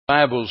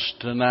Bibles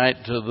tonight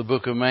to the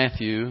book of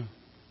Matthew,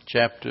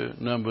 chapter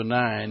number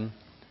 9.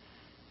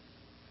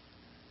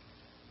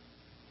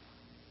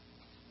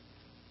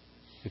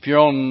 If you're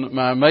on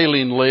my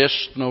mailing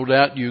list, no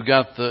doubt you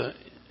got the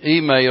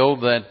email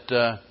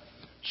that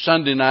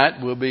Sunday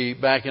night we'll be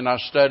back in our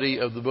study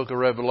of the book of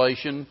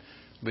Revelation,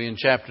 be in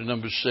chapter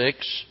number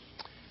 6.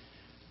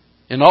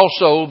 And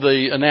also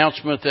the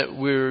announcement that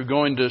we're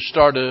going to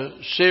start a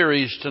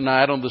series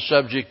tonight on the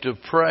subject of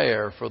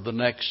prayer for the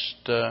next,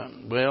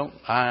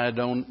 I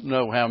don't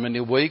know how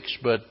many weeks,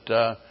 but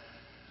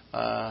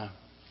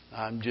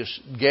I'm just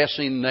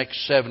guessing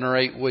next 7 or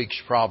 8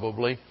 weeks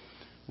probably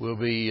we'll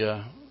be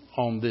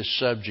on this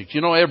subject.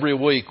 You know, every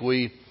week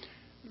we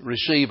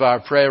receive our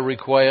prayer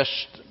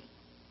request,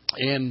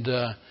 and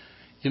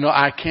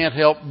I can't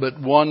help but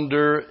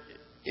wonder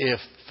if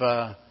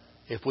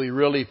we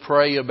really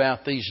pray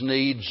about these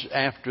needs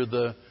after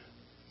the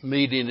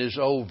meeting is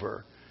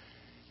over.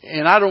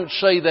 And I don't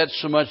say that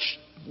so much,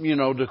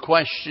 to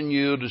question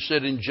you, to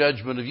sit in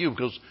judgment of you,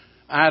 because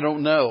I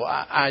don't know.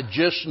 I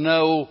just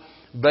know,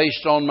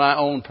 based on my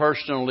own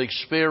personal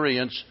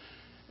experience,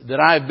 that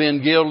I've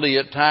been guilty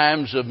at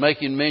times of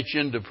making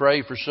mention to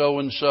pray for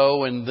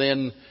so-and-so, and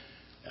then,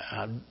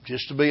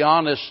 just to be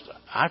honest,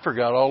 I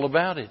forgot all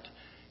about it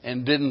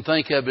and didn't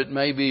think of it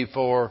maybe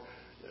for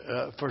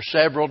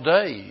several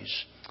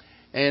days.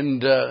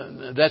 And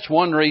that's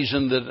one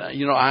reason that,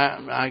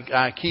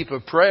 I keep a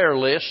prayer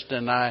list,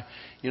 and I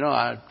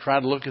try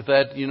to look at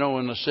that,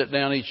 when I sit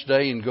down each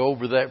day and go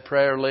over that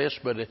prayer list.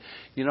 But,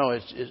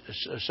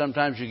 it's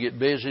sometimes you get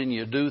busy and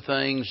you do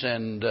things.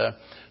 And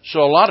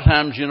so a lot of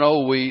times,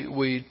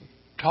 we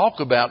talk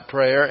about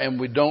prayer and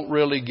we don't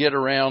really get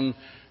around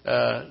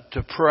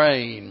to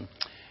praying.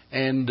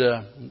 And,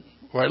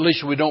 or at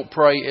least we don't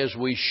pray as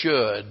we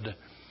should.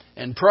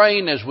 And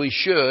praying as we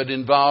should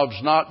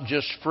involves not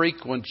just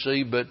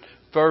frequency, but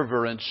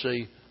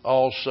fervency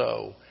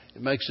also.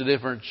 It makes a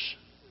difference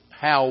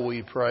how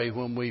we pray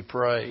when we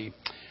pray.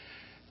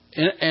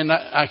 And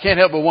I can't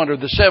help but wonder,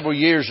 several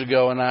years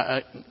ago, and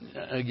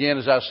again,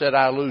 as I said,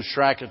 I lose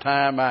track of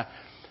time. I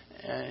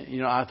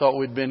thought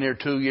we'd been here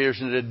 2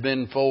 years and it had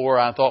been 4.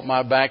 I thought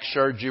my back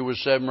surgery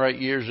was 7 or 8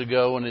 years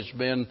ago, and it's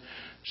been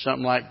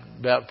something like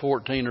about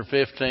 14 or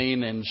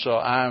 15. And so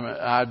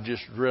I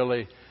just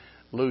really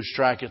lose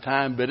track of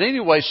time. But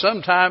anyway,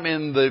 sometime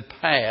in the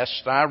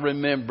past, I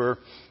remember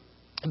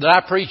that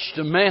I preached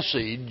a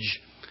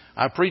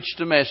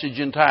message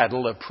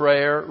entitled A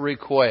Prayer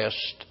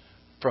Request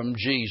from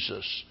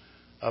Jesus.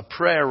 A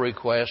prayer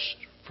request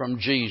from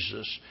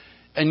Jesus.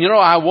 And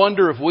I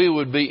wonder if we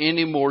would be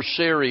any more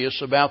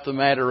serious about the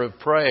matter of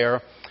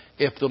prayer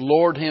if the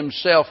Lord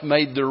Himself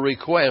made the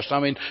request. I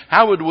mean,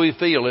 how would we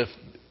feel if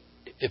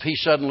He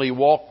suddenly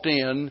walked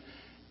in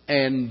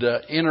and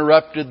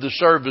interrupted the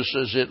service,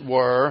 as it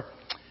were,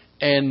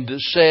 and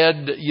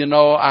said,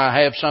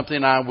 I have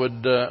something I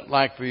would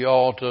like for you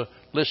all to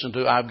listen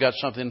to. I've got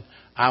something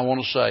I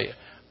want to say.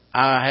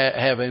 I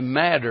have a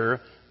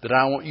matter that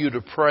I want you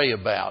to pray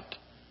about.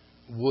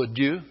 Would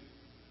you?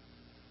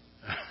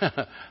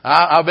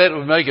 I bet it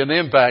would make an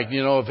impact,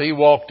 if He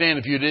walked in,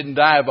 if you didn't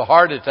die of a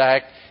heart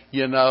attack,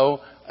 to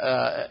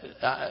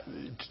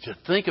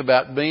think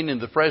about being in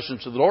the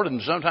presence of the Lord.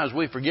 And sometimes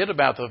we forget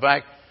about the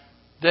fact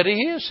that He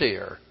is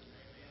here.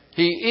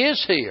 He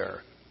is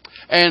here.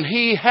 And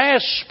He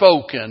has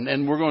spoken.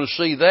 And we're going to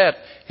see that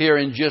here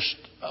in just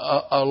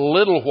a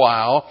little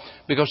while.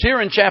 Because here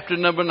in chapter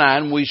number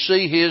 9, we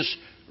see His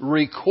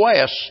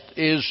request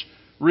is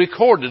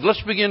recorded.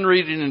 Let's begin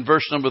reading in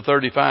verse number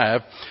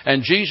 35.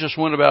 And Jesus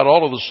went about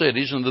all of the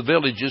cities and the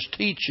villages,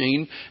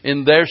 teaching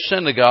in their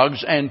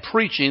synagogues and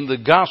preaching the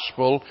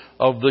gospel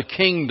of the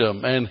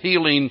kingdom, and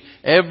healing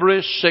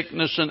every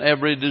sickness and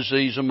every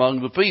disease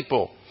among the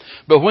people.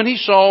 But when He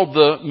saw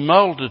the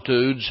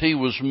multitudes, He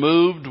was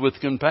moved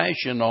with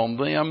compassion on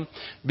them,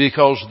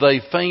 because they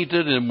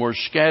fainted and were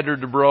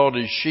scattered abroad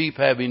as sheep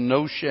having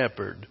no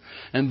shepherd.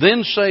 And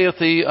then saith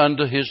He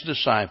unto His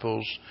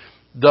disciples,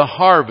 The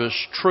harvest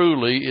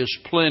truly is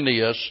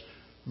plenteous,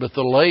 but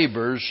the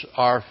laborers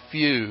are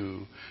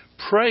few.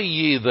 Pray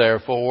ye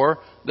therefore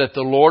that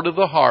the Lord of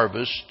the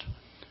harvest,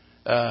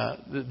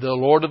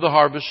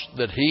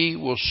 that He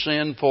will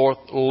send forth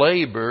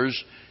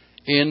laborers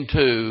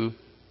into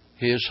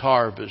His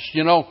harvest.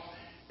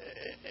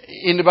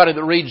 Anybody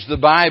that reads the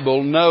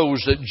Bible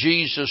knows that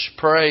Jesus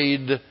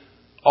prayed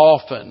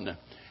often.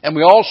 And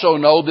we also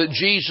know that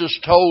Jesus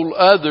told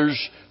others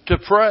to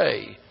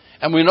pray.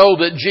 And we know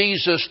that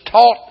Jesus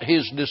taught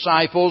His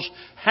disciples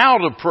how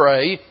to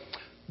pray.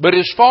 But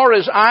as far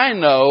as I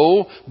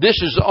know, this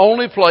is the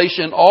only place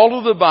in all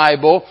of the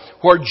Bible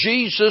where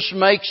Jesus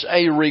makes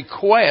a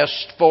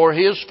request for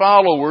His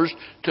followers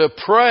to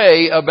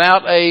pray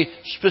about a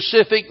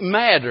specific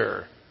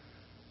matter.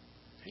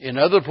 In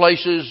other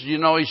places, He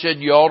said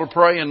you ought to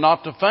pray and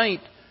not to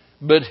faint.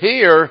 But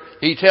here,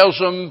 He tells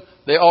them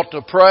they ought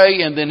to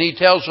pray, and then He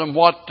tells them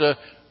what to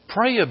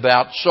pray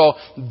about. So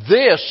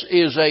this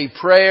is a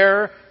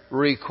prayer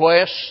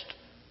request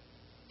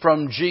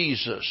from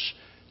Jesus.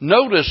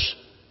 Notice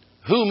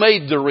Who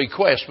made the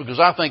request? Because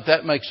I think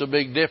that makes a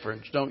big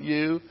difference, don't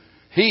you?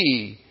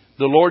 He,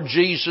 the Lord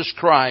Jesus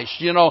Christ.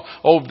 You know,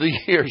 over the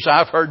years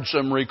I've heard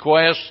some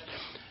requests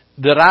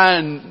that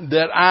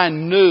I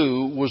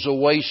knew was a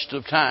waste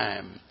of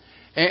time.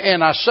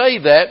 And I say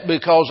that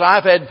because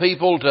I've had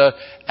people to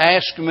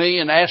ask me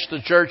and ask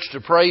the church to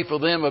pray for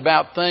them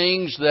about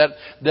things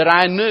that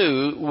I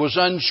knew was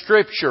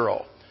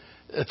unscriptural.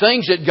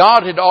 Things that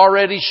God had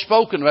already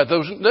spoken about.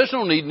 There's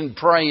no need in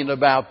praying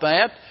about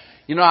that.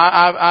 You know,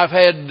 I've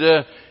had,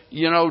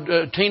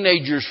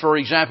 teenagers, for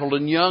example,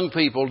 and young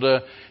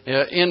people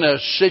in a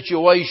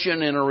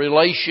situation, in a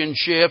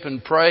relationship,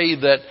 and pray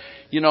that,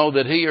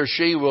 that he or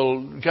she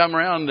will come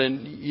around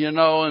and,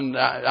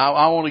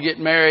 I want to get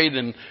married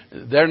and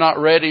they're not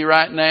ready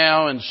right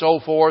now and so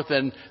forth,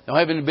 and don't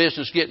have any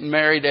business getting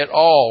married at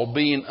all,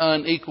 being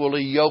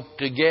unequally yoked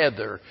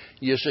together.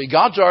 You see,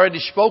 God's already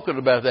spoken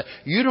about that.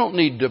 You don't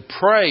need to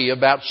pray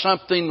about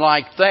something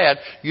like that.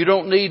 You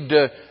don't need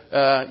to,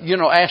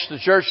 ask the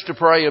church to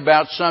pray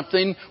about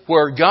something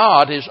where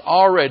God has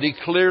already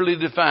clearly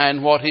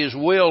defined what His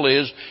will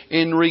is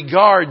in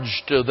regards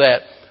to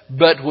that.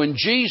 But when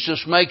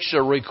Jesus makes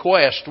a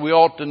request, we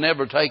ought to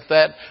never take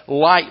that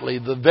lightly.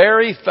 The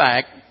very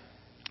fact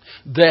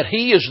that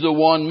He is the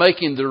one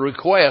making the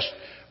request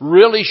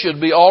really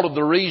should be all of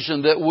the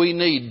reason that we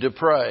need to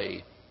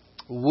pray.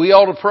 We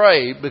ought to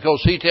pray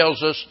because He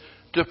tells us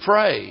to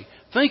pray.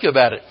 Think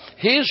about it.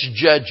 His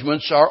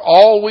judgments are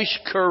always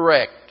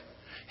correct.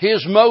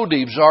 His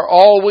motives are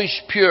always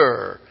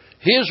pure.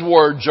 His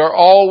words are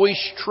always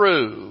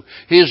true.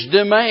 His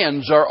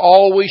demands are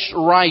always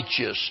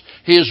righteous.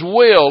 His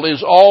will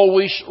is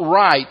always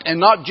right.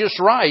 And not just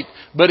right,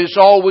 but it's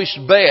always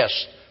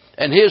best.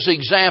 And His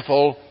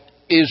example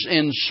is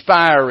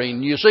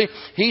inspiring. You see,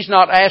 He's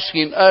not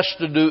asking us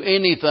to do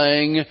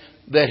anything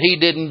that He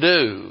didn't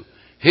do.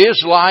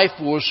 His life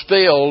was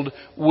filled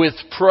with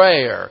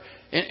prayer.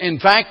 In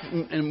fact,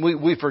 and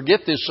we forget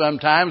this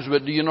sometimes,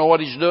 but do you know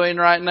what He's doing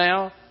right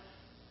now?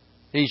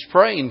 He's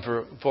praying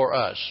for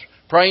us.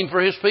 Praying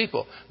for His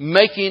people.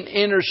 Making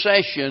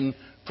intercession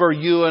for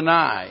you and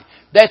I.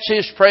 That's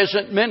His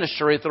present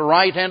ministry at the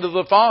right hand of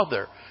the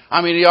Father.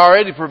 I mean, He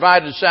already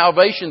provided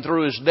salvation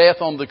through His death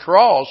on the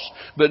cross.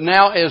 But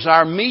now as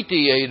our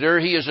mediator,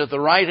 He is at the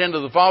right hand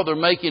of the Father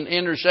making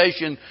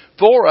intercession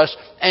for us.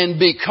 And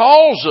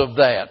because of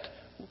that,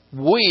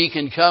 we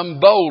can come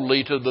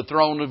boldly to the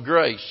throne of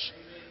grace.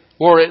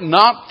 Were it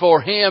not for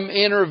Him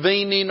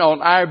intervening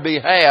on our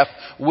behalf,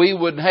 we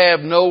would have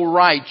no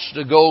rights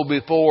to go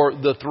before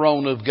the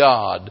throne of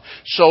God.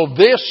 So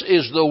this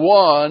is the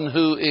one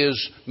who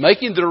is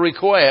making the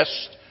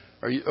request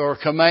or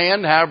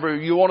command, however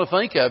you want to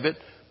think of it.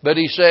 But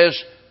He says,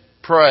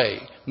 pray.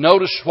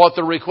 Notice what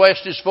the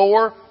request is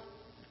for.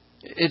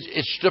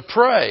 It's to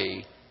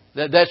pray.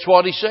 That's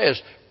what He says.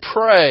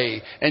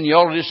 Pray. And you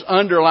ought to just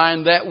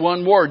underline that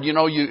one word.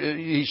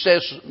 He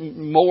says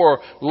more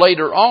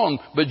later on,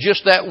 but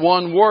just that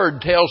one word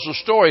tells the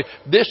story.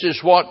 This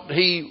is what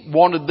He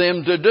wanted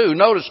them to do.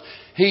 Notice,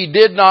 He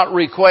did not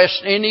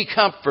request any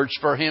comforts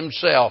for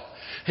Himself.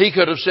 He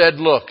could have said,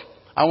 look,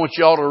 I want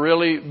you all to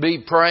really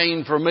be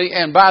praying for me.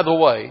 And by the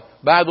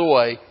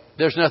way,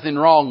 there's nothing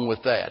wrong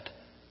with that.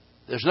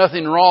 There's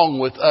nothing wrong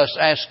with us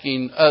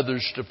asking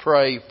others to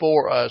pray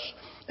for us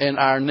and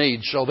our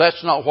needs. So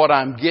that's not what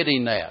I'm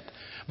getting at.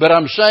 But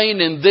I'm saying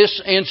in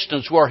this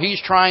instance where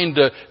He's trying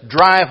to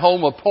drive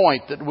home a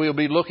point that we'll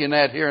be looking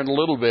at here in a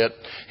little bit,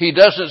 He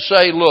doesn't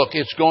say, look,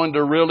 it's going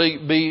to really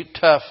be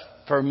tough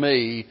for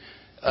me.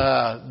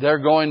 They're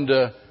going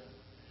to...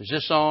 Is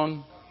this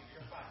on?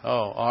 Oh,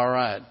 all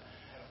right.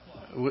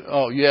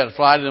 Oh, you had a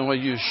flight in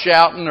when you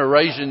shouting or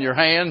raising your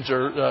hands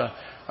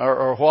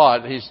or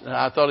what?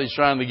 I thought He's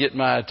trying to get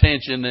my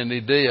attention, and He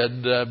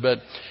did. But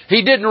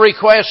He didn't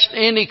request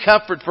any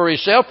comfort for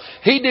Himself.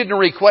 He didn't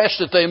request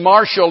that they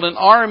marshal an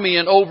army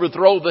and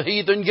overthrow the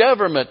heathen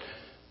government,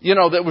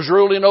 that was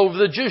ruling over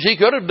the Jews. He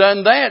could have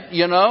done that,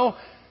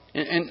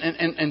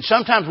 And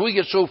sometimes we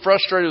get so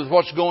frustrated with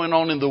what's going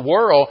on in the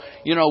world,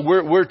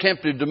 we're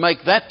tempted to make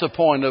that the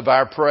point of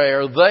our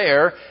prayer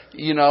there,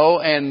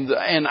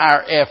 and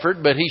our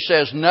effort. But He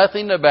says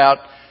nothing about,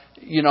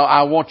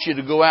 I want you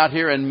to go out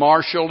here and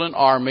marshal an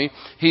army.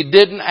 He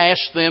didn't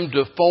ask them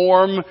to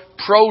form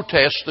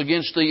protests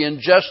against the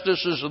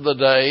injustices of the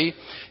day.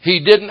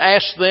 He didn't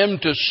ask them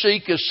to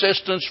seek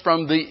assistance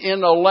from the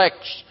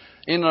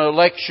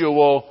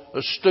intellectual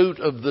astute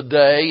of the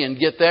day and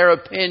get their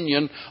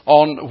opinion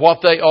on what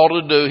they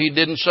ought to do. He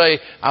didn't say,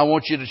 I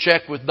want you to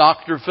check with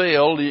Dr.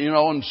 Phil,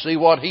 and see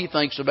what he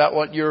thinks about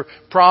what your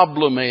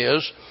problem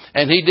is.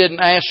 And He didn't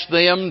ask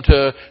them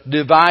to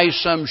devise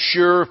some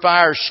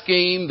surefire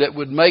scheme that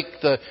would make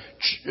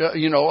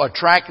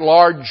attract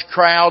large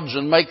crowds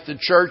and make the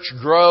church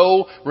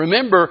grow.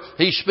 Remember,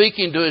 He's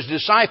speaking to His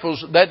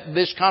disciples that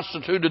this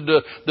constituted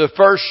the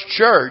first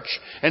church.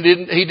 And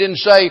He didn't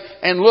say,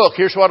 and look,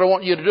 here's what I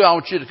want you to do. I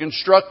want you to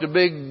construct a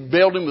big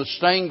building with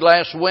stained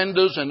glass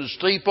windows and a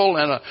steeple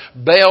and a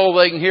bell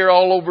they can hear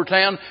all over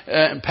town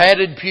and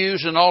padded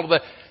pews and all of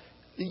that.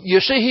 you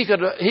see, he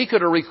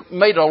could have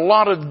made a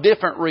lot of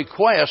different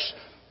requests,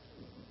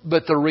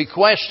 but the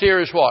request here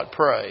is what?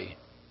 Pray.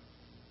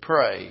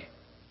 Pray.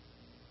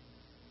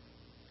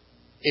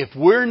 If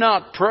we're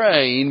not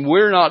praying,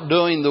 we're not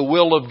doing the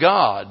will of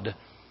God.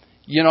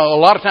 You know, a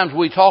lot of times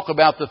we talk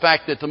about the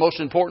fact that the most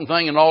important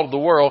thing in all of the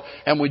world,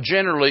 and we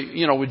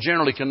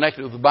generally connect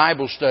it with the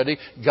Bible study.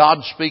 God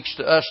speaks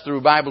to us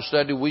through Bible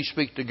study. We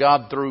speak to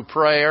God through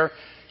prayer.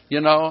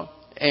 You know,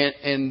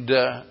 and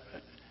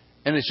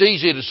it's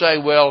easy to say,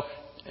 well,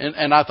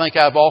 and I think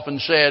I've often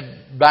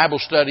said Bible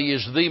study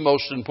is the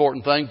most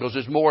important thing because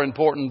it's more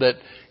important that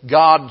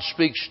God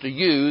speaks to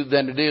you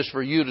than it is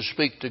for you to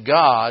speak to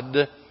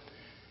God.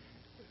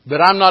 But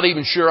I'm not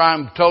even sure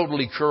I'm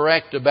totally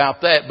correct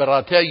about that. But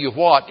I'll tell you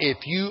what, if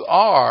you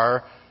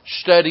are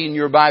studying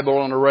your Bible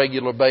on a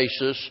regular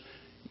basis,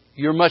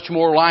 you're much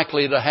more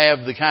likely to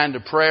have the kind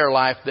of prayer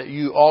life that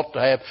you ought to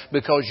have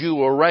because you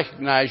will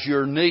recognize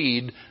your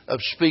need of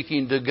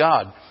speaking to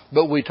God.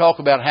 But we talk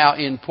about how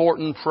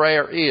important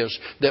prayer is,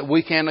 that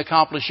we can't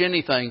accomplish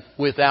anything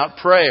without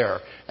prayer.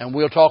 And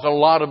we'll talk a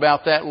lot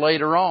about that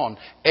later on.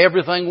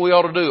 Everything we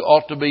ought to do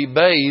ought to be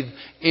bathed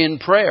in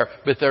prayer.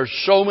 But there's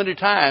so many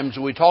times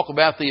we talk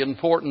about the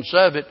importance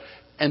of it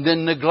and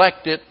then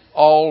neglect it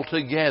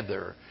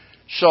altogether.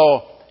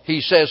 So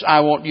he says, I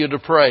want you to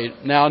pray.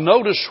 Now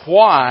notice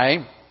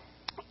why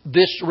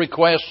this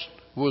request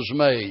was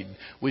made.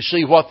 We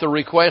see what the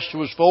request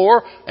was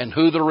for and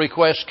who the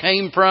request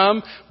came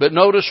from, but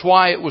notice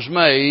why it was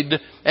made.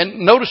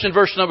 And notice in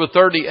verse number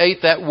 38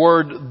 that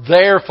word,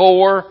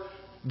 therefore.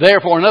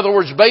 Therefore, in other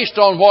words, based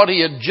on what he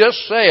had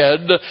just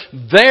said,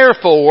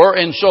 therefore,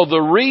 and so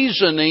the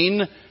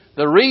reasoning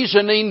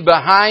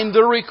behind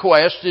the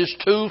request is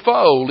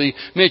twofold. He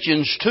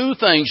mentions two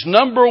things.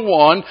 Number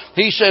one,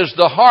 he says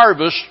the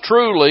harvest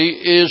truly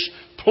is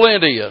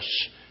plenteous.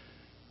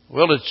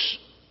 Well, it's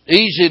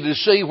easy to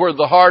see where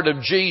the heart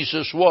of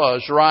Jesus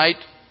was, right?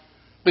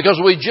 Because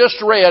we just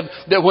read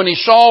that when he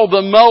saw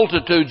the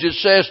multitudes, it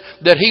says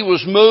that he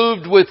was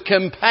moved with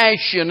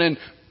compassion. And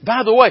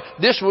by the way,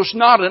 this was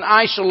not an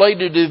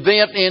isolated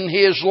event in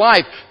his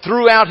life.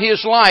 Throughout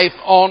his life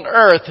on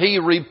earth, he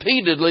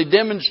repeatedly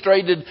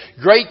demonstrated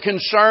great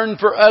concern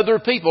for other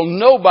people.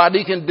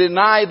 Nobody can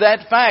deny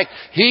that fact.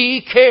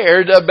 He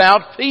cared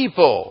about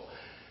people.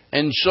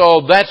 And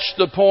so that's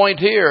the point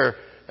here.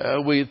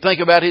 We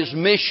think about his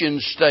mission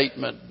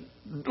statement.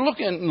 Look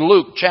in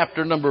Luke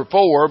chapter number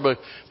 4,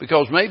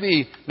 because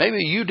maybe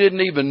you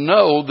didn't even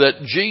know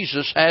that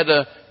Jesus had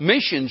a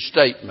mission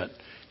statement.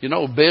 You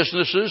know,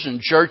 businesses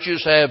and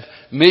churches have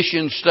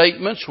mission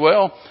statements.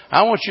 Well,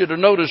 I want you to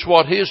notice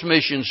what his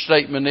mission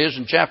statement is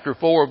in chapter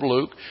 4 of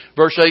Luke,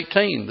 verse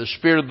 18. The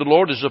Spirit of the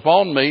Lord is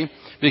upon me,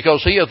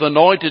 because he hath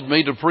anointed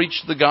me to preach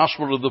the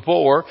gospel to the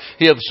poor.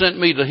 He hath sent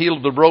me to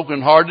heal the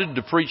brokenhearted,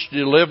 to preach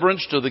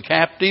deliverance to the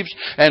captives,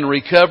 and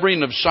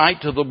recovering of sight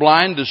to the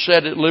blind, to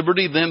set at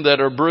liberty them that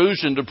are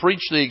bruised, and to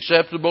preach the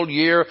acceptable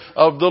year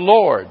of the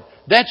Lord.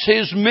 That's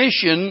his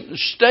mission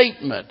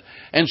statement.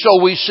 And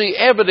so we see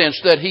evidence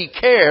that he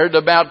cared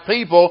about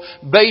people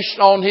based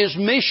on his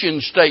mission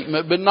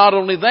statement. But not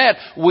only that,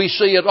 we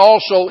see it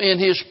also in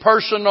his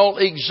personal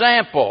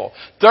example.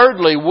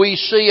 Thirdly, we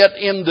see it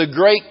in the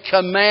great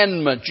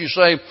commandment. You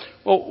say,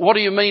 well, what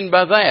do you mean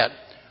by that?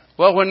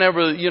 Well,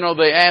 whenever,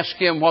 they ask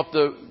him what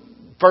the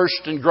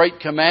first and great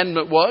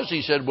commandment was,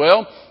 he said,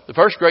 well, the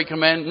first great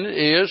commandment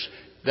is,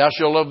 thou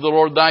shalt love the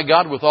Lord thy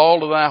God with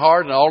all of thy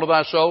heart and all of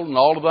thy soul and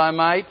all of thy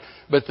might.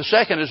 But the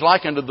second is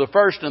like unto the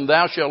first, and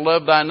thou shalt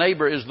love thy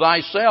neighbor as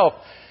thyself.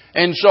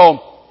 And so,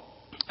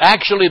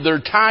 actually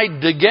they're tied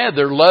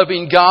together,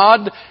 loving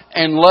God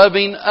and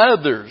loving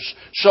others.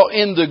 So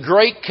in the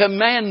great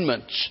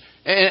commandments,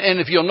 and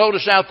if you'll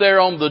notice out there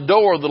on the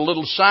door, the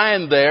little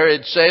sign there,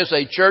 it says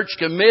a church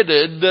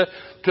committed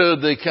to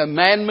the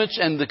commandments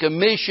and the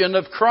commission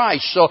of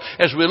Christ. So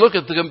as we look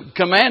at the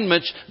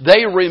commandments,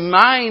 they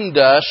remind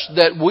us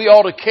that we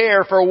ought to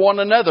care for one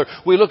another.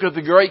 We look at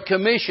the Great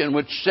Commission,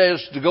 which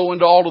says to go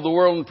into all of the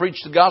world and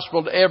preach the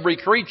gospel to every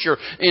creature.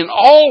 In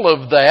all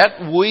of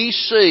that, we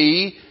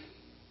see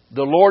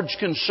the Lord's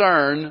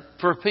concern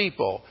for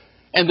people.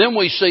 And then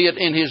we see it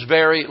in his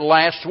very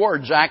last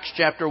words, Acts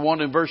chapter 1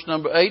 and verse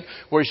number 8,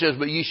 where he says,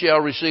 but ye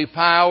shall receive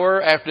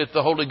power after that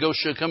the Holy Ghost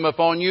shall come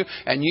upon you,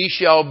 and ye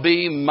shall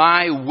be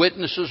my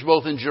witnesses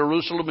both in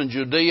Jerusalem and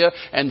Judea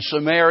and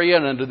Samaria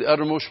and unto the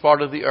uttermost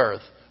part of the earth.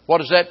 What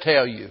does that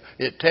tell you?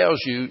 It tells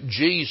you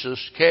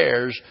Jesus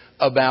cares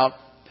about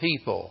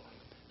people.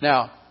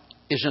 Now,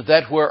 isn't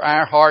that where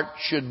our heart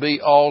should be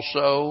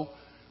also?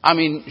 I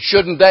mean,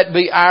 shouldn't that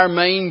be our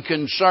main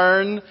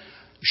concern?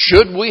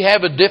 Should we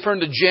have a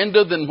different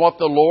agenda than what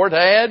the Lord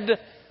had?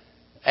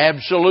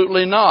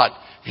 Absolutely not.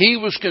 He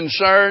was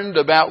concerned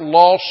about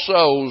lost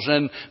souls,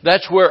 and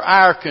that's where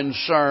our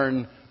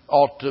concern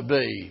ought to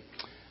be.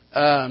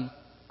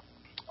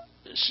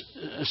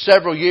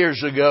 Several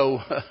years ago,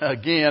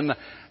 again,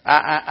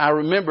 I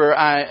remember,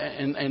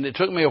 and it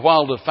took me a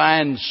while to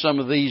find some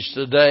of these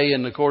today,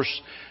 and of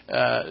course,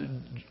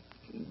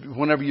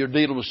 whenever you're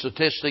dealing with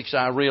statistics,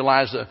 I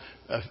realize that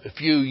a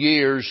few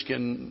years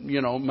can,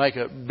 make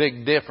a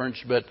big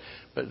difference. But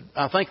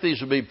I think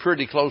these will be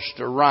pretty close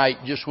to right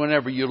just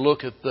whenever you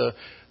look at the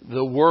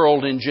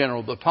world in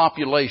general. The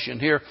population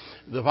here,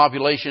 the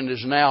population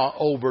is now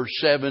over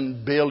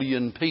 7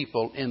 billion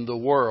people in the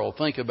world.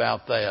 Think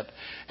about that.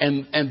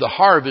 And the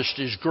harvest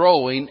is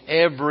growing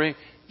every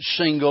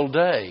single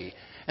day.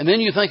 And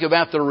then you think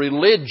about the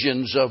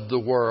religions of the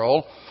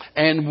world,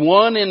 and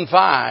 1 in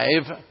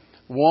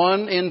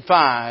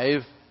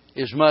 5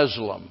 is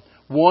Muslim.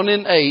 1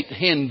 in 8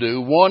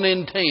 Hindu. 1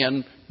 in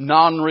 10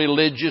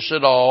 non-religious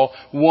at all.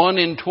 1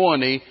 in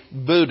 20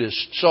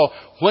 Buddhist. So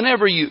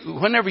whenever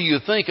you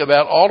think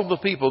about all of the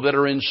people that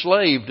are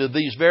enslaved to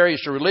these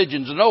various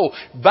religions, and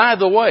by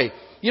the way,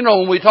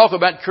 when we talk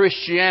about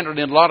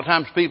Christianity, and a lot of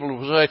times people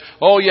will say,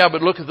 oh yeah,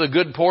 but look at the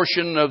good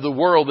portion of the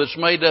world that's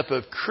made up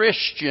of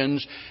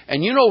Christians.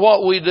 And you know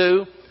what we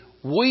do?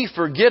 We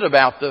forget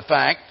about the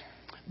fact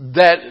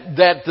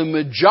that the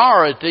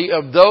majority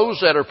of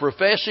those that are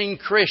professing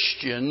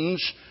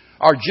Christians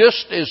are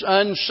just as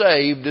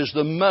unsaved as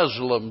the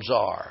Muslims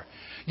are.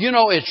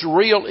 It's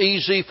real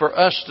easy for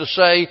us to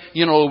say,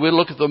 we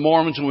look at the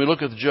Mormons and we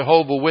look at the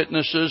Jehovah's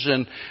Witnesses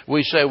and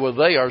we say, well,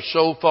 they are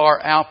so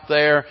far out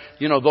there.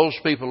 Those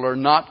people are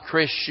not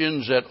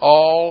Christians at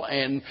all.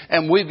 And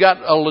we've got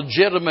a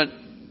legitimate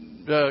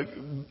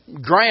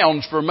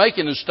grounds for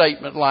making a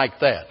statement like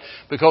that.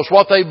 Because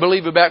what they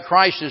believe about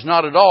Christ is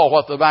not at all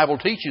what the Bible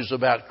teaches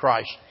about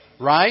Christ.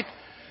 Right?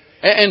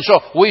 And so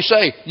we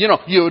say,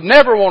 you would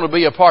never want to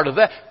be a part of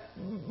that.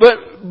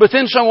 But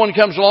then someone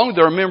comes along,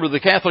 they're a member of the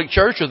Catholic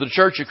Church or the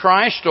Church of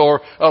Christ or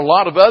a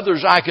lot of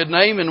others I could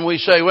name, and we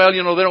say, well, they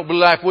don't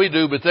believe like we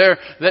do, but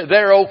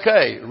they're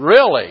okay.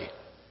 Really?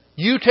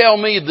 You tell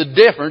me the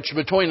difference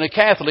between a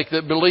Catholic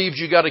that believes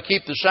you got to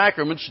keep the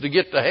sacraments to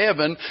get to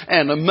heaven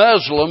and a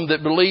Muslim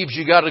that believes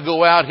you got to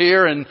go out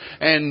here and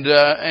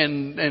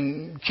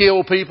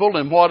kill people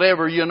and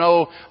whatever,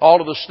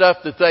 all of the stuff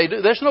that they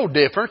do. There's no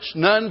difference.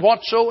 None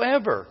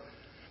whatsoever.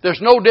 There's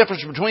no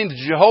difference between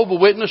the Jehovah's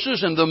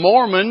Witnesses and the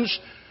Mormons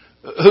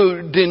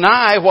who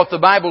deny what the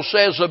Bible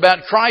says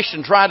about Christ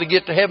and try to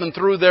get to heaven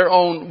through their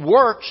own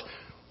works.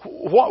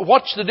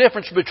 What's the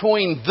difference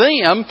between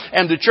them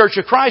and the Church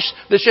of Christ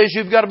that says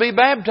you've got to be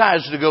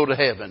baptized to go to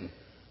heaven?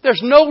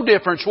 There's no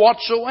difference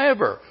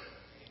whatsoever.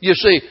 You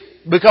see,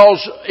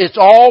 because it's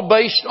all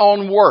based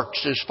on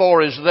works as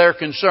far as they're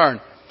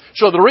concerned.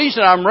 So the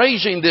reason I'm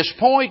raising this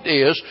point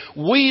is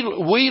we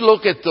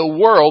look at the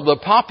world, the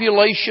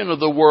population of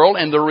the world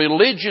and the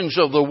religions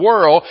of the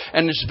world,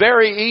 and it's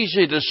very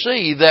easy to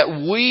see that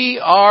we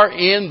are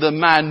in the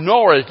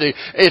minority.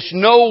 It's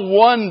no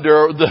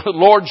wonder the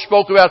Lord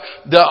spoke about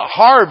the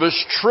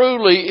harvest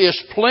truly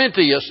is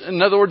plenteous. In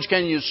other words,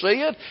 can you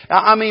see it?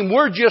 I mean,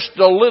 we're just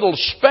a little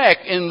speck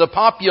in the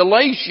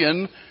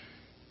population,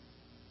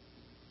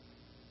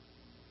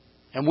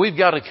 and we've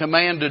got a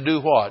command to do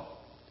what?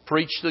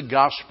 Preach the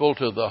gospel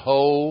to the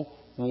whole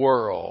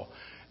world.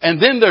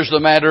 And then there's the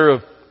matter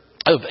of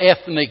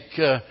ethnic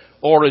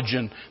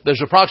origin.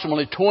 There's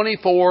approximately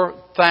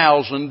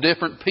 24,000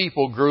 different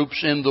people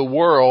groups in the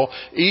world,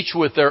 each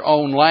with their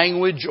own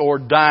language or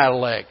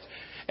dialect.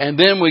 And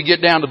then we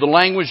get down to the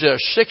language. There are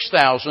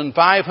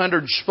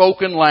 6,500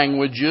 spoken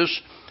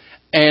languages,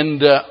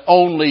 and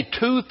only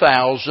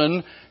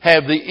 2,000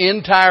 have the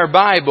entire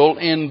Bible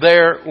in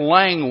their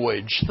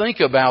language. Think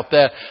about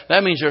that.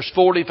 That means there's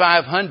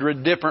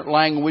 4,500 different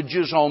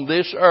languages on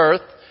this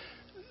earth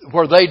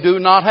where they do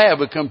not have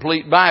a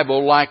complete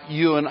Bible like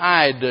you and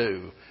I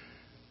do.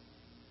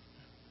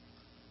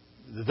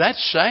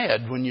 That's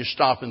sad when you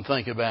stop and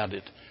think about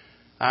it.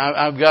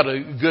 I've got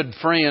a good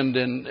friend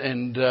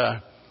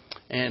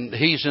and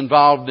he's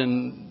involved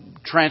in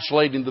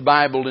translating the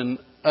Bible in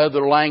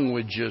other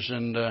languages,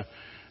 and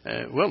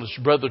it's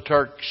Brother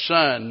Turk's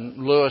son,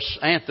 Louis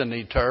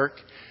Anthony Turk,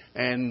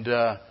 and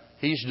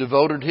he's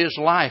devoted his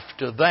life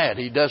to that.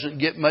 He doesn't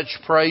get much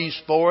praise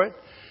for it.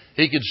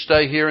 He could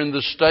stay here in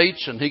the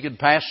States and he could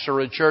pastor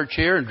a church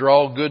here and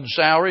draw a good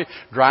salary,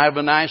 drive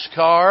a nice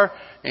car,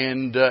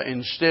 and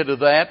instead of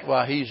that,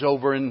 while he's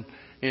over in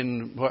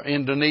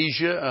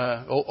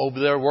Indonesia, over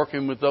there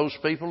working with those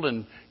people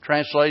and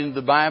translating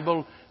the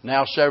Bible.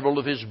 Now several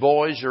of his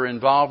boys are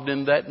involved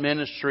in that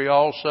ministry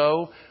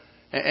also.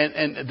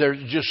 And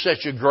there's just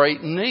such a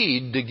great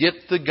need to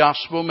get the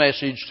gospel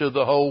message to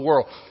the whole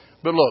world.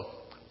 But look,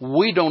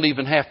 we don't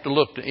even have to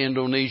look to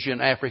Indonesia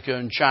and Africa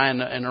and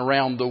China and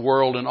around the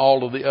world and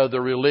all of the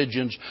other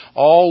religions.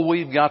 All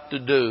we've got to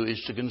do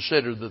is to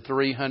consider the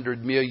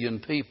 300 million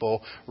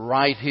people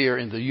right here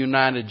in the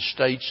United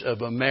States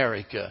of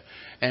America,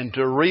 and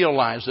to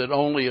realize that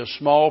only a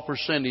small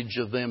percentage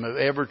of them have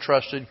ever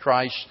trusted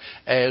Christ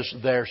as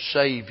their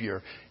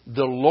Savior.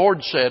 The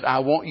Lord said, I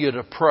want you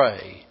to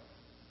pray.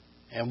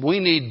 And we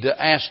need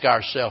to ask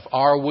ourselves,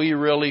 are we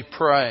really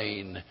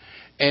praying?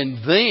 And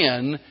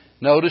then,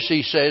 notice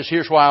he says,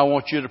 here's why I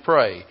want you to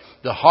pray.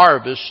 The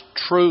harvest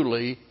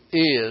truly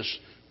is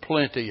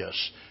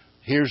plenteous.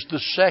 Here's the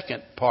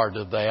second part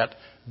of that.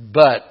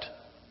 But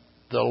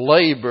the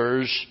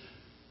labors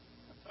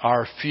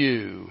are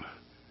few.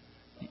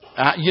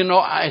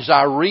 As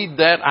I read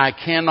that, I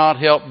cannot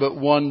help but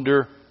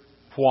wonder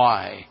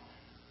why.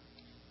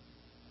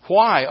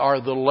 Why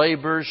are the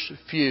labors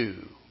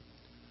few?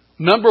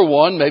 Number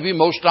one, maybe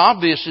most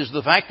obvious, is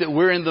the fact that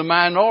we're in the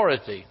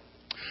minority.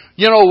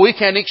 We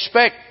can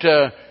expect,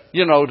 to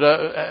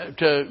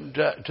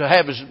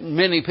have as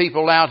many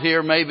people out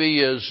here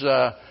maybe as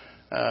a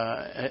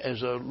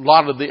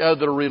lot of the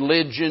other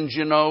religions.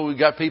 We've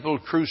got people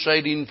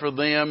crusading for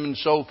them and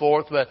so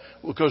forth, but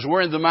because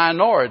we're in the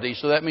minority,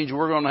 so that means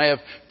we're going to have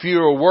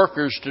fewer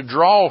workers to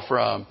draw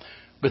from.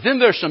 But then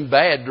there's some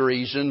bad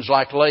reasons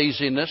like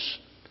laziness,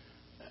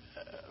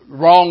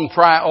 wrong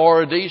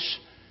priorities.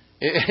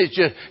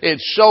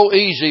 It's so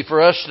easy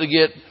for us to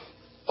get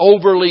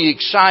overly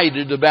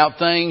excited about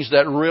things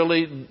that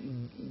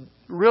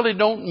really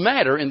don't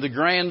matter in the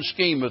grand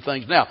scheme of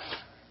things. Now,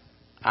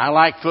 I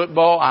like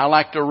football. I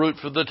like to root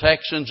for the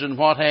Texans and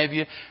what have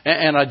you.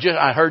 And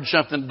I heard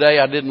something today.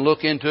 I didn't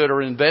look into it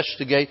or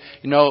investigate.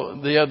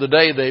 The other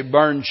day they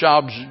burned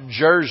Schaub's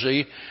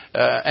jersey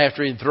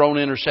after he'd thrown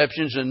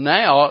interceptions, and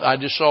now I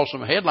just saw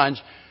some headlines.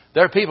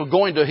 There are people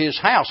going to his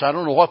house. I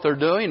don't know what they're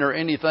doing or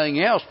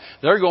anything else.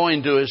 They're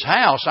going to his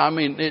house. I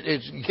mean,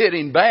 it's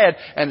getting bad,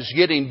 and it's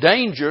getting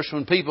dangerous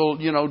when people,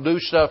 do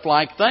stuff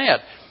like that.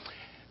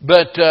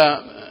 But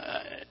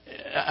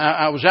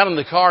I was out in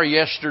the car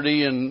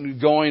yesterday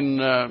and going,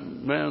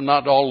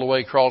 not all the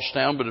way across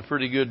town, but a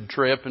pretty good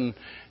trip and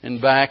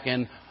back.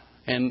 And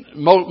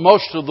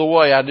most of the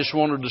way, I just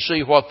wanted to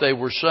see what they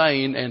were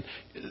saying. And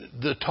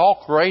the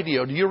talk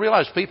radio, do you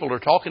realize people are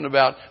talking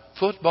about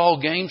football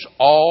games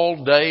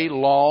all day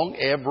long,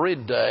 every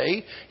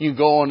day? You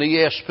go on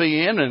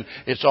ESPN and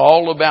it's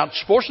all about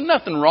sports.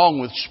 Nothing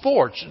wrong with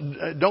sports.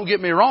 Don't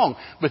get me wrong.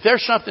 But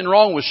there's something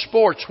wrong with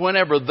sports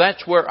whenever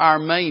that's where our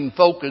main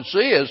focus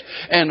is.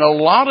 And a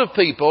lot of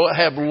people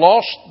have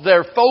lost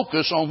their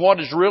focus on what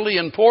is really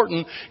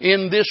important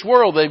in this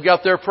world. They've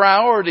got their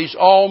priorities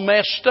all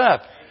messed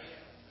up.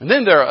 And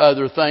then there are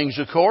other things,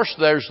 of course.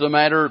 There's the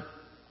matter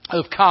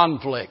of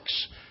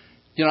conflicts.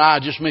 I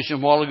just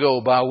mentioned a while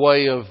ago by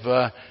way of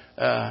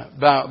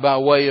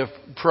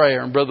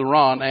prayer, and Brother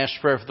Ron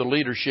asked prayer for the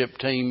leadership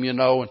team, and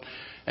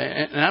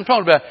I'm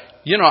talking about,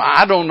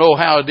 I don't know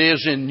how it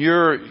is in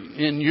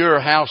your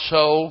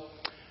household,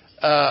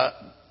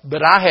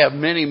 but I have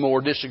many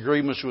more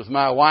disagreements with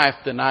my wife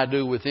than I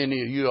do with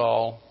any of you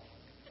all.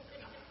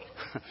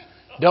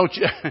 Don't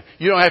you?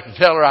 You don't have to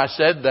tell her I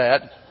said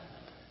that.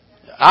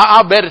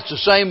 I'll bet it's the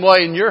same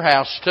way in your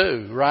house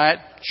too, right?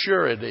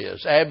 Sure it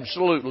is.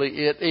 Absolutely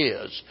it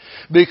is.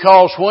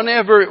 Because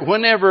whenever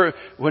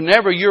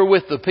you're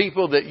with the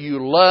people that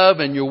you love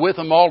and you're with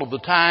them all of the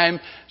time,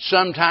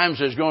 sometimes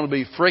there's going to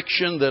be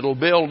friction that'll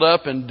build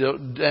up and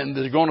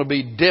there's going to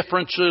be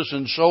differences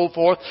and so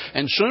forth.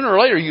 And sooner or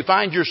later you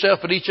find yourself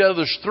at each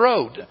other's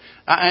throat.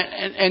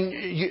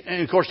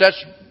 And of course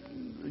that's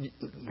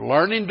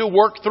learning to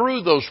work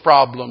through those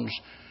problems.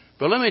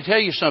 But let me tell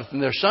you something.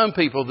 There's some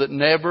people that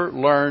never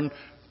learn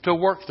to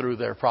work through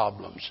their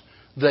problems.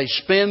 They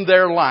spend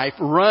their life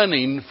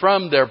running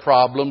from their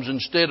problems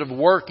instead of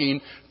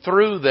working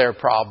through their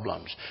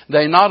problems.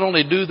 They not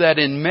only do that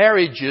in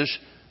marriages,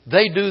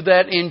 they do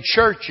that in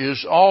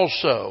churches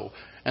also.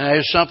 And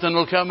there's something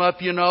will come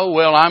up,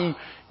 well, I'm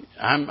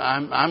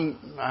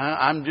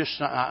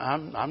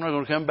not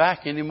going to come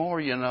back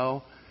anymore,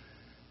 boy,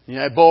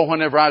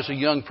 whenever I was a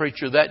young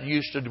preacher, that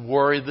used to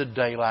worry the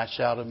daylights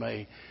out of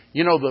me.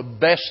 The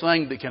best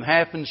thing that can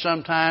happen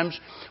sometimes,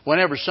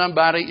 whenever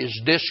somebody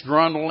is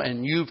disgruntled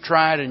and you've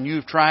tried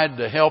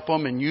to help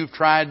them and you've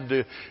tried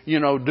to,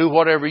 do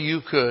whatever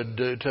you could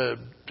to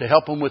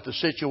help them with the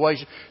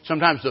situation.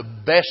 Sometimes the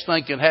best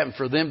thing can happen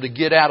for them to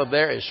get out of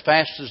there as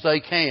fast as they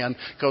can,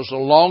 because the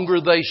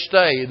longer they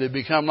stay, they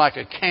become like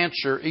a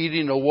cancer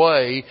eating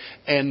away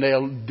and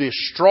they'll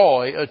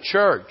destroy a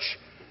church.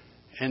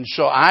 And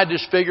so I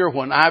just figure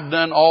when I've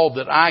done all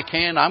that I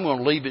can, I'm going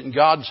to leave it in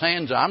God's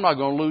hands. I'm not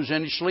going to lose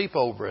any sleep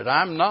over it.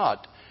 I'm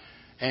not.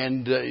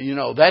 And,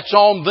 that's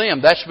on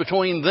them. That's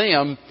between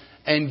them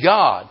and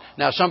God.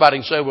 Now, somebody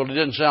can say, well, it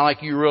doesn't sound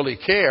like you really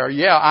care.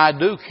 Yeah, I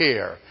do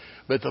care.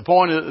 But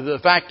the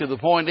fact of the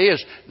point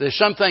is, there's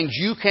some things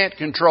you can't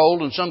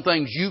control and some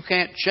things you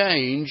can't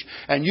change.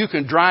 And you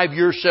can drive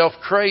yourself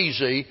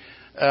crazy,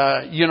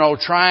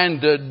 trying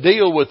to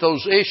deal with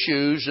those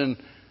issues. And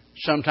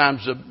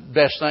sometimes the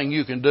best thing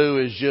you can do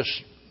is just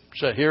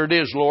say, here it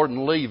is, Lord,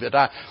 and leave it.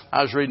 I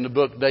was reading the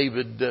book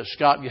David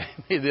Scott gave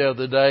me the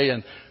other day,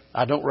 and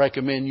I don't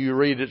recommend you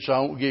read it, so I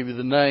won't give you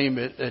the name.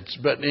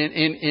 But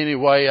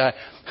anyway,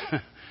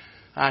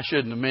 I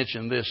shouldn't have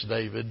mentioned this,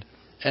 David.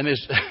 And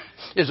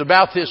it's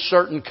about this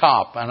certain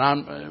cop, and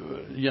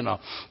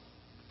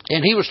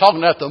and he was talking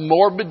about the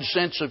morbid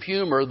sense of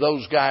humor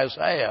those guys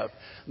have.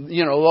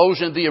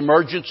 Those in the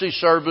emergency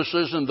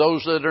services and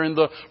those that are in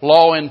the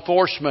law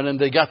enforcement, and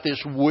they got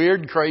this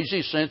weird,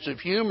 crazy sense of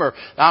humor.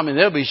 I mean,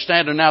 they'll be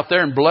standing out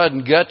there in blood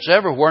and guts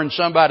everywhere and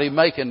somebody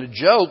making a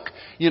joke,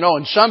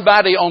 and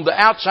somebody on the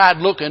outside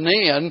looking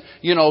in,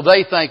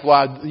 they think,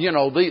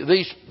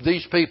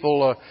 these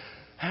people,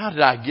 how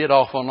did I get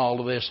off on all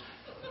of this?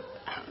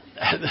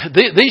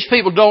 these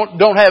people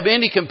don't have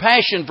any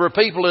compassion for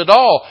people at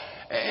all.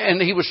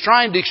 And he was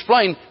trying to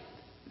explain,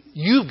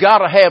 you've got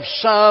to have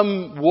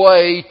some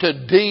way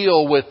to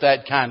deal with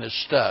that kind of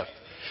stuff.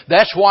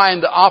 That's why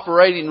in the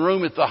operating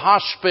room at the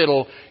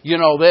hospital,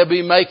 they'll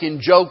be making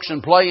jokes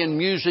and playing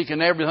music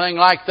and everything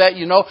like that,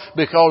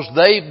 because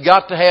they've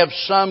got to have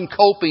some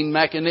coping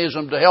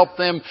mechanism to help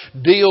them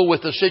deal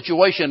with the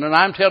situation. And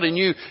I'm telling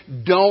you,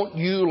 don't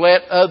you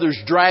let others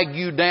drag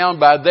you down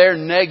by their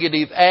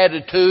negative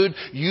attitude.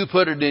 You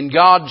put it in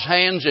God's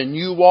hands and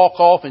you walk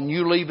off and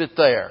you leave it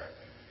there.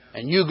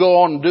 And you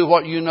go on and do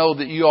what you know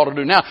that you ought to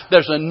do. Now,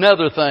 there's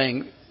another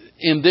thing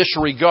in this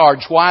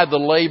regards, why the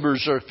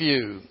labors are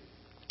few.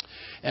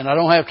 And I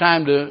don't have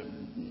time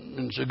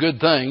it's a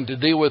good thing to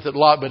deal with it a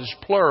lot, but it's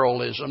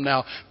pluralism.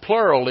 Now,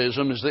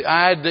 pluralism is the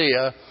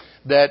idea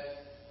that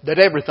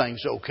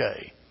everything's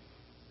okay.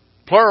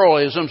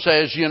 Pluralism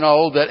says,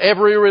 that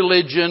every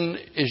religion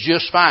is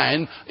just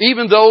fine.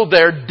 Even though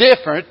they're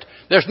different,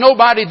 there's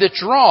nobody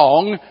that's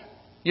wrong.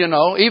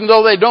 Even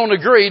though they don't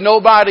agree,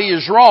 nobody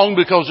is wrong,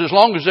 because as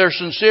long as they're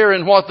sincere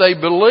in what they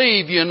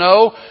believe,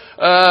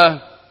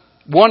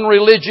 one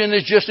religion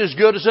is just as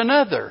good as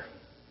another.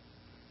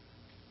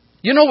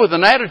 With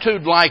an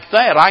attitude like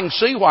that, I can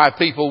see why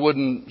people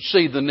wouldn't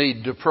see the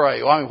need to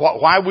pray. I mean,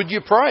 why would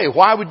you pray?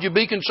 Why would you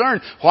be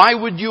concerned? Why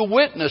would you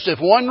witness? If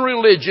one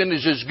religion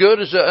is as good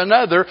as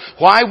another,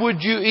 why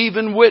would you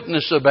even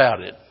witness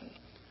about it?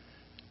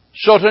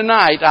 So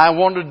tonight, I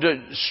wanted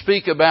to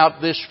speak about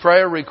this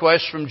prayer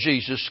request from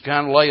Jesus to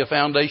kind of lay a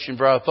foundation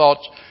for our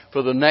thoughts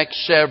for the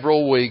next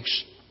several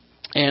weeks.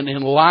 And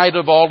in light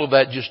of all of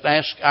that, just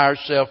ask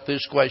ourselves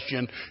this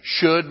question: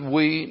 should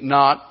we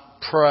not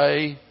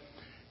pray?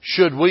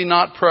 Should we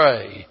not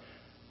pray?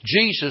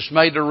 Jesus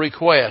made a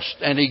request,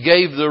 and He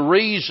gave the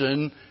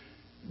reason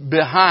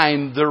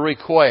behind the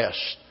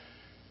request.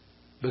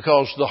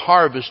 Because the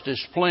harvest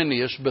is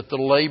plenteous, but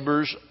the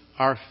labors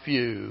are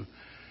few.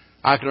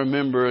 I can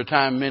remember a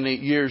time many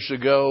years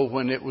ago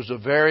when it was a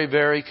very,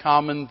 very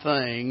common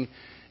thing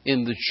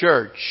in the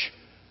church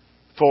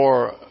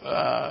for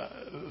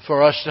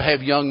us to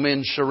have young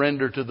men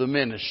surrender to the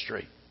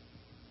ministry.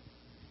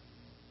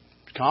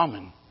 It's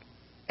common.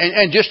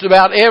 And just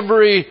about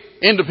every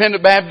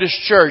independent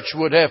Baptist church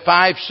would have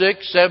 5,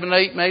 6, 7,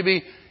 8,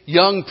 maybe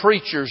young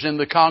preachers in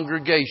the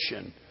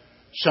congregation.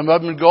 Some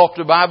of them would go off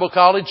to Bible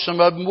college, some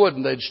of them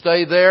wouldn't. They'd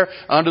stay there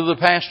under the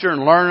pastor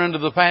and learn under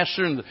the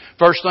pastor. And the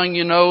first thing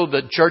you know,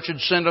 the church would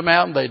send them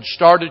out and they'd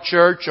start a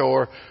church,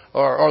 or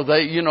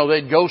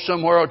they'd go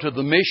somewhere to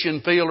the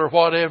mission field or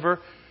whatever.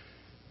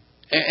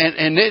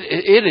 And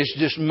it is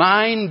just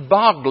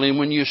mind-boggling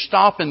when you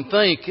stop and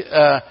think,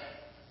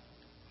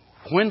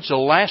 when's the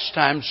last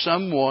time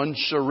someone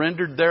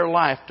surrendered their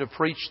life to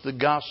preach the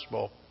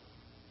gospel?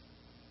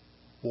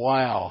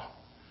 Wow.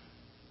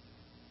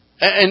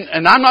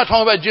 And I'm not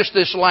talking about just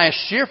this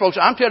last year, folks.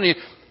 I'm telling you,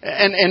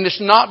 and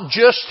it's not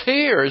just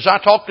here. As I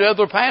talk to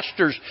other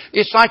pastors,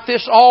 it's like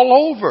this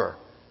all over.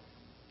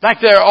 In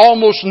fact, there are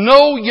almost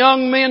no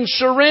young men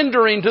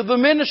surrendering to the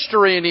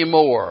ministry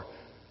anymore.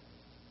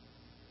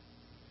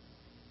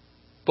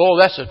 Boy,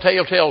 that's a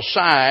telltale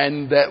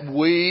sign that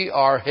we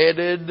are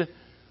headed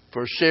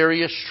for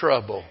serious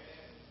trouble.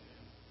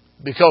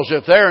 Because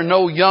if there are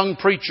no young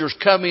preachers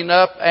coming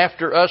up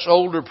after us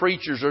older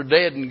preachers are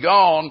dead and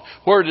gone,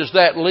 where does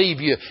that leave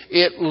you?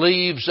 It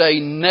leaves a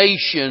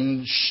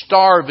nation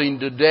starving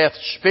to death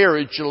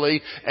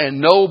spiritually and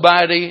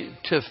nobody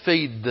to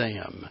feed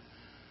them.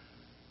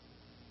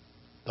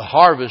 The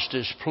harvest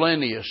is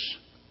plenteous,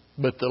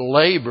 but the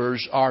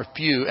labors are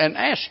few. And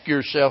ask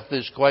yourself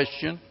this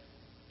question: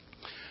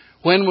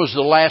 when was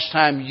the last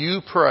time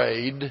you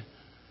prayed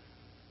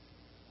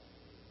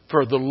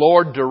for the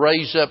Lord to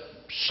raise up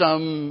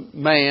some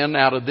man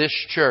out of this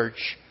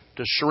church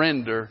to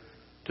surrender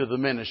to the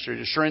ministry,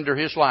 to surrender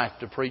his life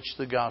to preach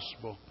the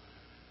gospel?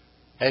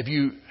 Have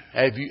you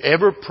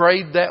ever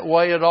prayed that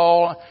way at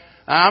all?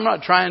 I'm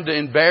not trying to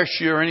embarrass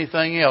you or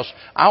anything else.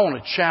 I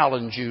want to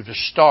challenge you to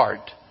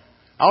start.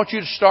 I want you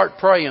to start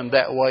praying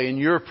that way in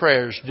your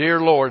prayers. Dear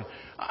Lord,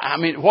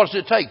 what does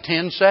it take?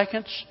 10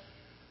 seconds?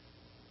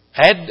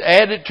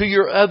 Add it to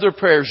your other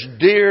prayers.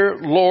 Dear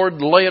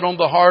Lord, lay it on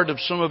the heart of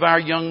some of our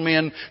young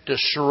men to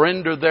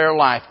surrender their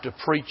life to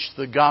preach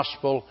the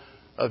gospel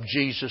of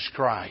Jesus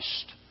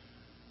Christ.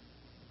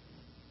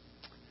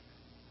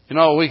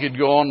 We could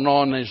go on and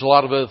on. There's a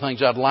lot of other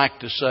things I'd like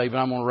to say, but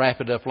I'm going to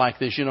wrap it up like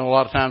this. A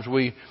lot of times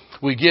we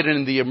get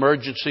in the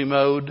emergency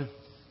mode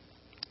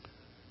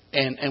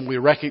and we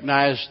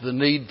recognize the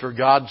need for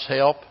God's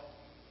help.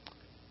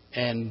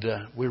 And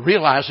we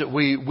realize that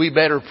we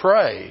better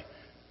pray.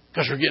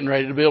 Because we're getting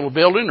ready to build a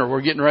building, or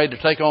we're getting ready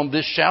to take on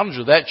this challenge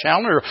or that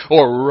challenge,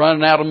 or we're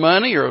running out of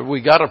money, or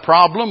we got a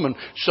problem. And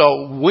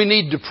so we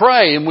need to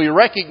pray, and we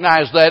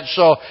recognize that.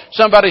 So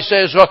somebody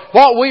says, well,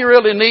 what we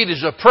really need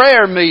is a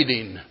prayer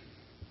meeting.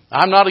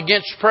 I'm not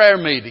against prayer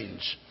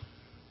meetings.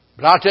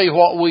 But I'll tell you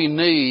what we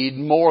need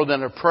more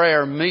than a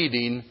prayer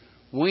meeting.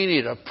 We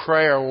need a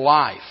prayer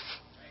life.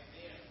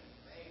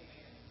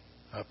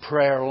 A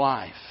prayer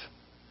life.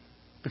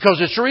 Because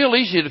it's real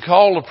easy to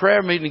call a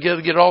prayer meeting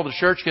together, get all the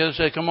church together and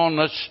say, come on,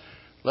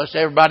 let's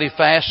everybody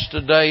fast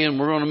today and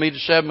we're going to meet at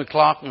 7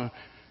 o'clock.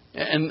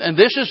 And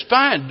this is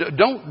fine.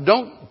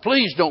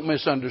 Please don't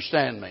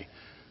misunderstand me.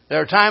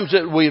 There are times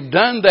that we've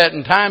done that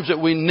and times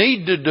that we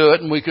need to do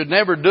it and we could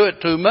never do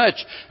it too much.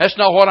 That's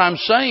not what I'm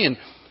saying.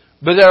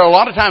 But there are a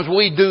lot of times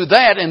we do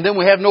that and then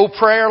we have no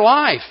prayer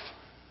life.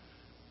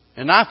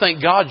 And I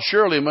think God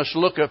surely must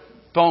look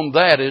upon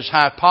that as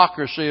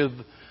hypocrisy of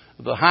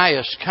the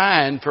highest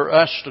kind for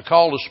us to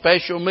call a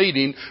special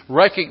meeting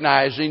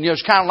recognizing,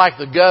 it's kind of like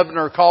the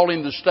governor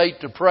calling the state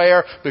to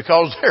prayer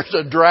because there's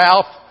a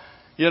drought.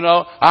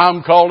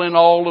 I'm calling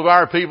all of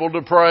our people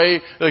to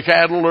pray. The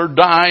cattle are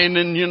dying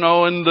and,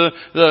 and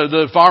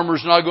the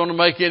farmer's not going to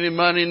make any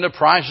money and the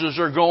prices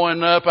are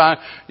going up.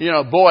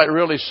 Boy, it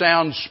really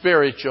sounds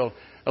spiritual.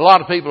 A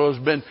lot of people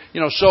have been,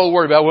 so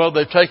worried about,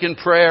 they've taken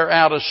prayer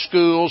out of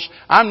schools.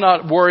 I'm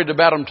not worried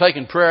about them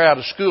taking prayer out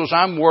of schools.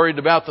 I'm worried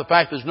about the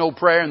fact there's no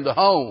prayer in the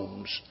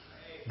homes.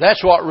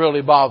 That's what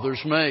really bothers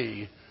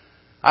me.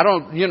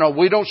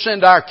 We don't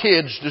send our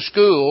kids to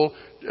school,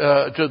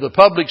 to the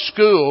public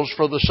schools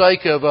for the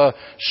sake of a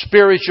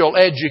spiritual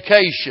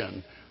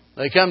education.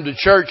 They come to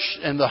church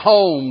and the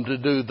home to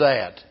do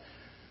that.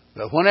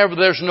 But whenever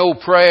there's no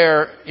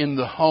prayer in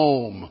the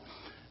home,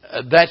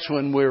 that's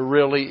when we're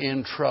really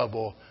in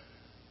trouble.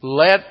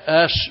 Let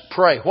us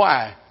pray.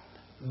 Why?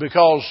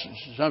 Because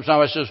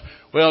somebody says,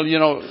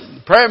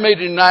 prayer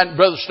meeting tonight,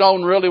 Brother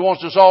Stone really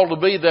wants us all to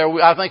be there.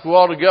 I think we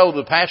ought to go.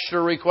 The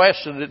pastor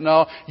requested it.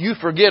 No, you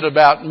forget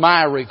about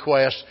my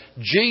request.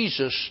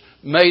 Jesus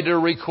made a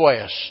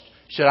request.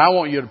 He said, I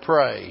want you to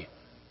pray.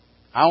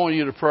 I want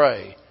you to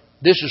pray.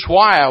 This is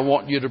why I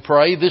want you to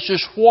pray. This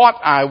is what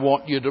I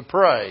want you to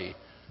pray.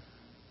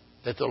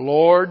 That the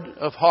Lord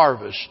of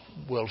harvest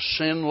will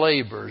send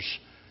laborers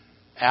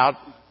out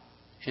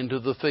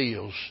into the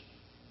fields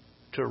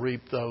to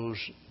reap those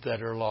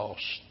that are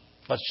lost.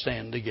 Let's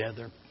stand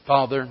together.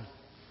 Father,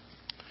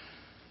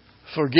 forgive